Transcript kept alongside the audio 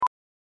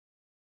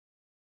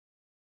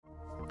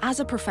As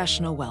a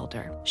professional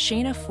welder,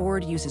 Shayna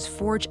Ford uses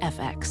Forge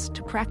FX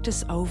to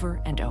practice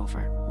over and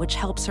over, which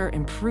helps her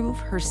improve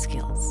her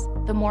skills.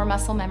 The more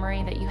muscle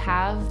memory that you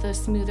have, the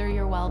smoother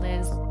your weld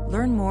is.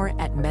 Learn more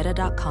at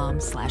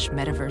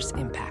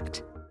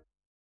meta.com/metaverseimpact.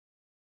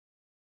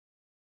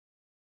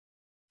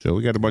 So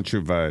we got a bunch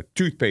of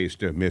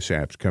toothpaste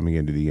mishaps coming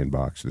into the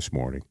inbox this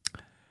morning.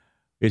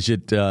 Is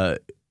it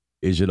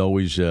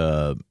always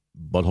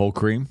butthole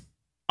cream?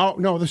 Oh,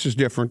 no, this is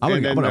different. I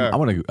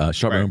want to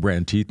start my own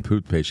brand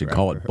toothpaste and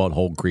call it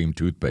butthole cream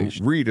toothpaste.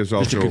 Reed is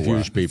also... Just to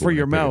confuse people. For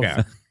your mouth.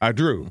 Yeah.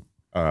 Drew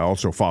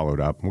also followed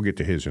up. We'll get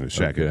to his in a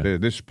second. Okay.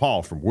 This is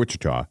Paul from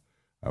Wichita.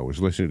 I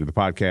was listening to the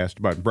podcast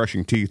about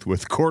brushing teeth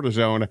with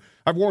cortisone.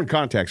 I've worn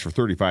contacts for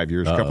 35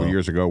 years. A couple of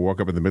years ago, woke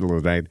up in the middle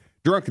of the night,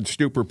 drunk and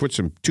stupor, put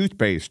some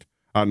toothpaste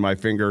on my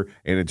finger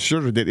and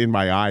inserted it in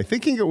my eye,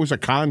 thinking it was a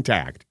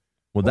contact.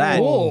 Well, that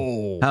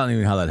Whoa. I don't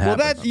even know how that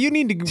happens. Well, you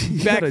need to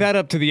back that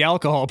up to the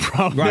alcohol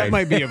problem. Right. That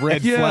might be a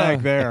red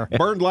flag there.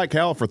 Burned like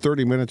hell for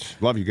 30 minutes.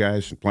 Love you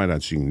guys and plan on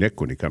seeing Nick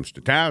when he comes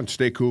to town.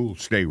 Stay cool,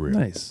 stay real.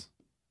 Nice.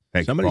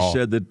 Thank Somebody you, Paul.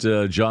 said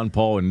that John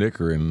Paul and Nick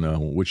are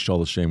in Wichita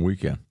the same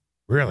weekend.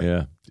 Really?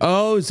 Yeah.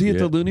 Oh, is he at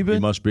the Looney Bin? He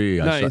must be.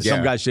 Nice.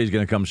 Some guy says he's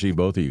going to come see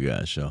both of you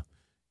guys. So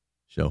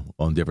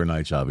on different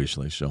nights,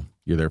 obviously. So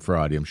you're there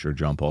Friday. I'm sure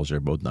John Paul's there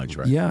both nights,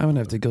 right? Yeah, I'm going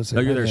to have to go say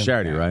No, you're hi there to him.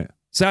 Saturday, right?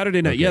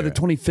 Saturday night. Okay. Yeah, the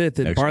 25th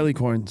at Next-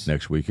 Barleycorns.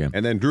 Next weekend.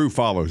 And then Drew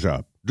follows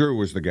up. Drew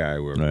was the guy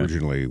who Right.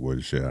 originally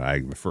was,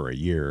 for a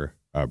year,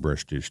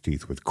 brushed his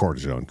teeth with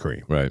cortisone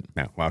cream. Right.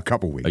 Now, well, a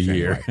couple weeks. A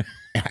year.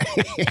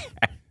 Anyway.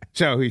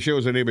 So he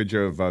shows an image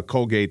of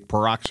Colgate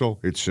Peroxyl.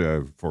 It's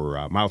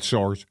for mouth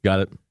sores.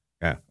 Got it.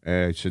 Yeah.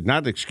 It's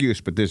not an excuse,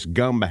 but this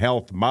Gum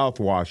Health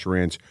mouthwash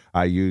rinse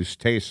I use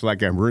tastes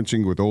like I'm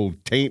rinsing with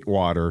old taint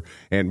water,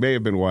 and may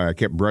have been why I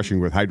kept brushing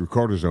with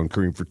hydrocortisone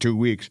cream for 2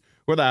 weeks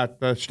without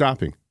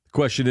stopping.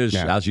 Question is,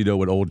 how's you know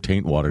what old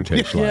taint water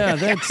tastes like? Yeah,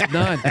 that's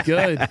not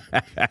good.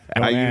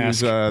 I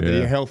use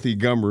the Healthy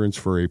Gum Rinse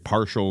for a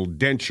partial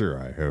denture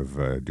I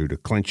have due to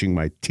clenching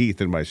my teeth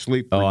in my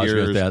sleep for I was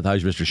years. going to I thought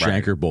he was Mr.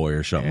 Shanker Boy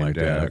or something like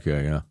that.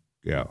 Okay, yeah.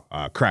 Yeah,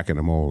 cracking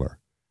a molar.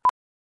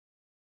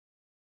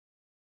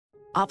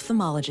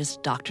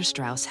 Ophthalmologist Dr.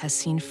 Strauss has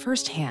seen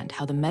firsthand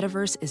how the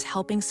metaverse is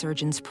helping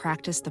surgeons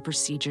practice the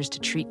procedures to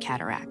treat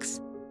cataracts.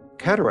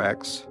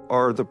 Cataracts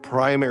are the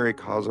primary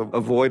cause of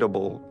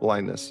avoidable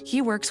blindness.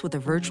 He works with a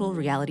virtual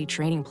reality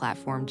training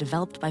platform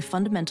developed by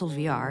Fundamental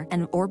VR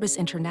and Orbis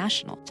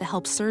International to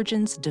help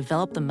surgeons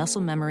develop the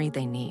muscle memory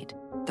they need.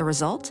 The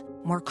result?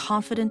 More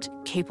confident,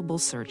 capable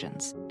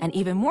surgeons. And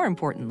even more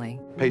importantly,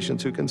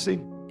 Patients who can see.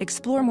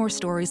 explore more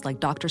stories like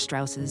Dr.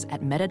 Strauss's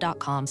at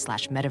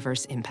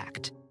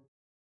meta.com/metaverseimpact.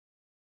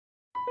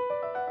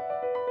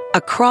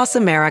 Across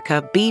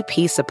America,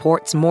 BP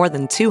supports more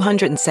than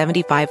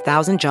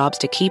 275,000 jobs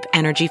to keep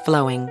energy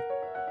flowing.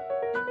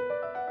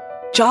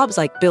 Jobs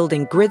like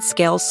building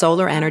grid-scale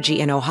solar energy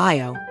in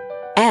Ohio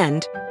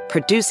and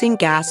producing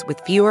gas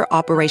with fewer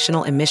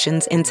operational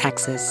emissions in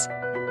Texas.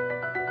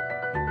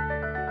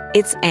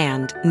 It's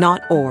and,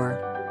 not or.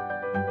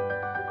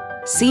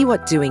 See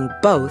what doing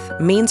both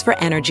means for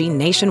energy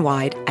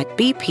nationwide at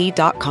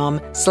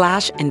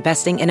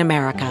bp.com/investing in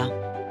America.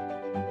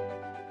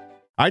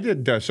 I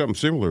did something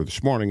similar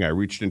this morning. I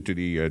reached into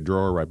the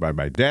drawer right by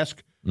my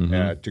desk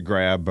to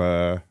grab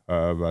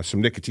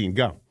some nicotine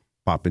gum.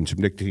 Pop in some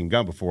nicotine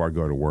gum before I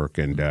go to work,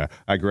 and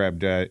I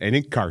grabbed an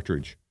ink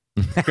cartridge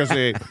because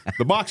the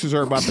boxes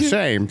are about the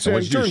same. So What,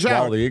 it did you turns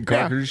swallow out, the ink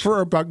cartridge?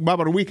 for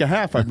about a week and a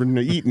half, I've been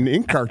eating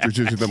ink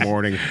cartridges in the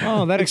morning.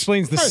 Oh, that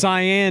explains the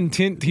cyan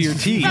tint to your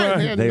teeth.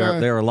 And,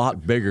 They're a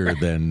lot bigger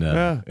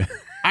than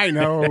I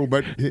know,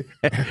 but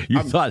you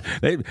thought.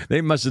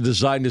 They must have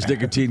designed this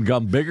nicotine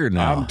gum bigger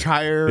now. I'm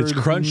tired. It's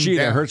crunchy and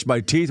Yeah. it hurts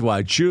my teeth while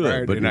I chew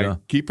Right, it. But and I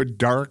keep it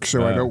dark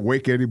so I don't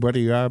wake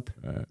anybody up.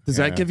 Does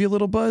that give you a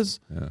little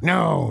buzz?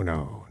 No,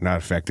 not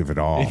effective at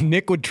all.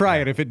 Nick would try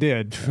it if it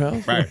did.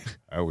 Right.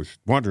 I was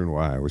wondering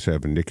why I was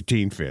having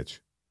nicotine fits,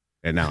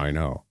 and now I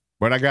know.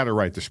 But I got it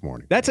right this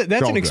morning. That's It's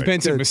all an good.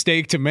 expensive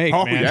mistake to make,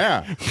 Oh, man.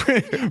 yeah.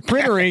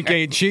 Printer ink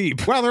ain't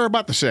cheap. Well, they're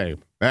about the same.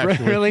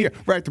 Actually. Really? Yeah,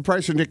 right. The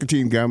price of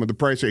nicotine gum and the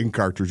price of ink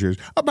cartridges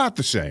about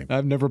the same.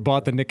 I've never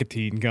bought the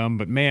nicotine gum,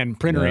 but man,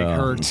 printer ink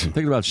hurts.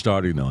 Thinking about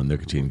starting though on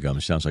nicotine gum.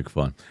 It sounds like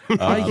fun.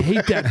 I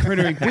hate that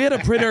printer ink. We had a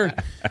printer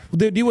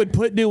that you would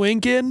put new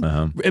ink in.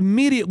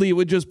 Immediately, it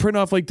would just print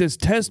off like this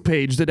test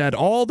page that had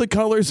all the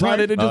colors on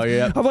it. And Oh,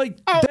 yeah. I'm like,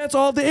 that's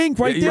all the ink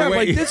right Yeah, there. I'm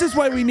wait. like, this is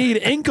why we need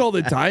ink all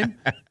the time.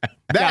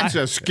 That's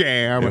a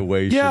scam. It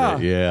wasted Yeah.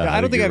 it. Yeah. I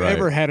don't think I've you're right.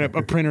 ever had a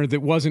printer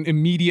that wasn't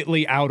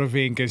immediately out of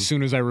ink as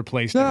soon as I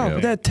replaced No, it.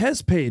 but that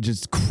test page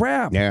is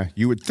crap. Yeah,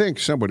 you would think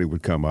somebody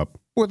would come up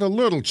with a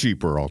little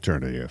cheaper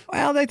alternative.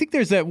 Well, I think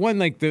there's that one,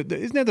 like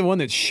isn't that the one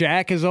that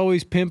Shaq is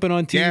always pimping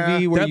on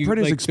TV? Yeah, where that you,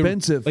 printer's like,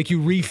 expensive. Like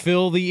you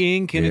refill the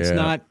ink and it's Yeah.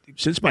 not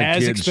Since my as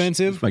kids,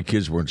 expensive. Since my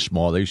kids weren't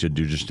small, they used to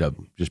do just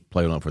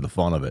play on it for the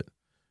fun of it.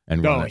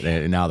 And Oh,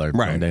 and now they're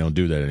Right. they don't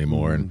do that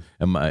anymore.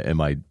 And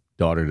my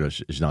daughter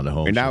is not at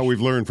home. And so now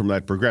we've learned from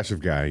that progressive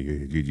guy,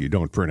 you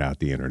don't print out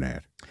the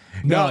internet.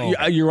 No,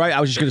 you're right.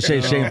 I was just going to say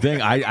the same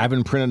thing. I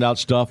haven't printed out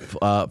stuff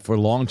for a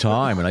long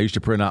time, and I used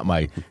to print out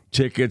my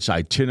tickets,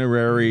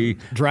 itinerary,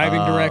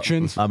 driving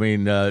directions.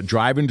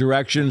 Driving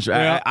directions.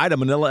 Yeah. I had a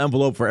manila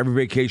envelope for every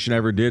vacation I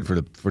ever did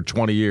for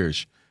 20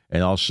 years,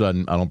 and all of a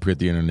sudden I don't print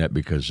the internet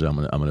because I'm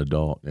an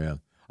adult. Yeah,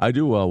 I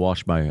do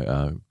wash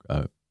my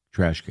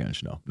trash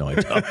cans. No, I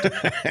don't.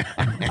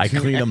 I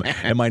clean them,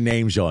 and my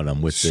name's on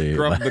them with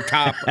Scrub the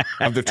top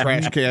of the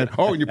trash can.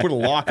 Oh, and you put a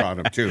lock on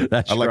them too.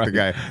 That's I like right. the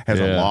guy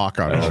has a lock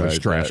on all his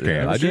trash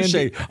cans.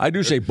 I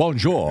do say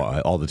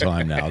bonjour all the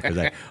time now because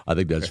I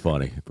think that's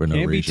funny for no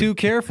Can't reason. be too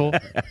careful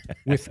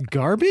with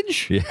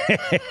garbage.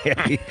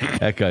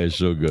 That guy is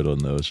so good on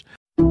those.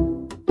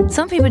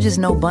 Some people just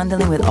know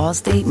bundling with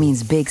Allstate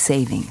means big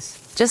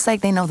savings. Just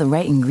like they know the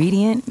right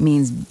ingredient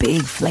means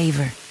big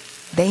flavor.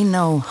 They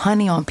know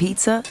honey on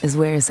pizza is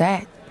where it's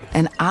at.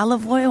 And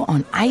olive oil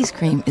on ice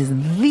cream is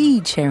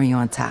the cherry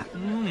on top.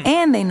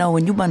 And they know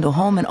when you bundle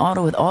home and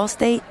auto with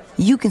Allstate,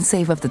 you can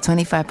save up to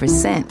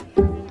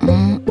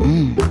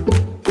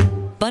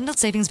 25%. Bundled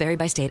savings vary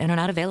by state and are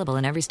not available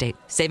in every state.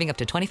 Saving up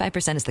to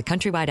 25% is the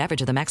countrywide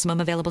average of the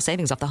maximum available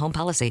savings off the home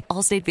policy.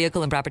 Allstate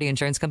Vehicle and Property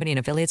Insurance Company and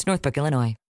affiliates, Northbrook, Illinois.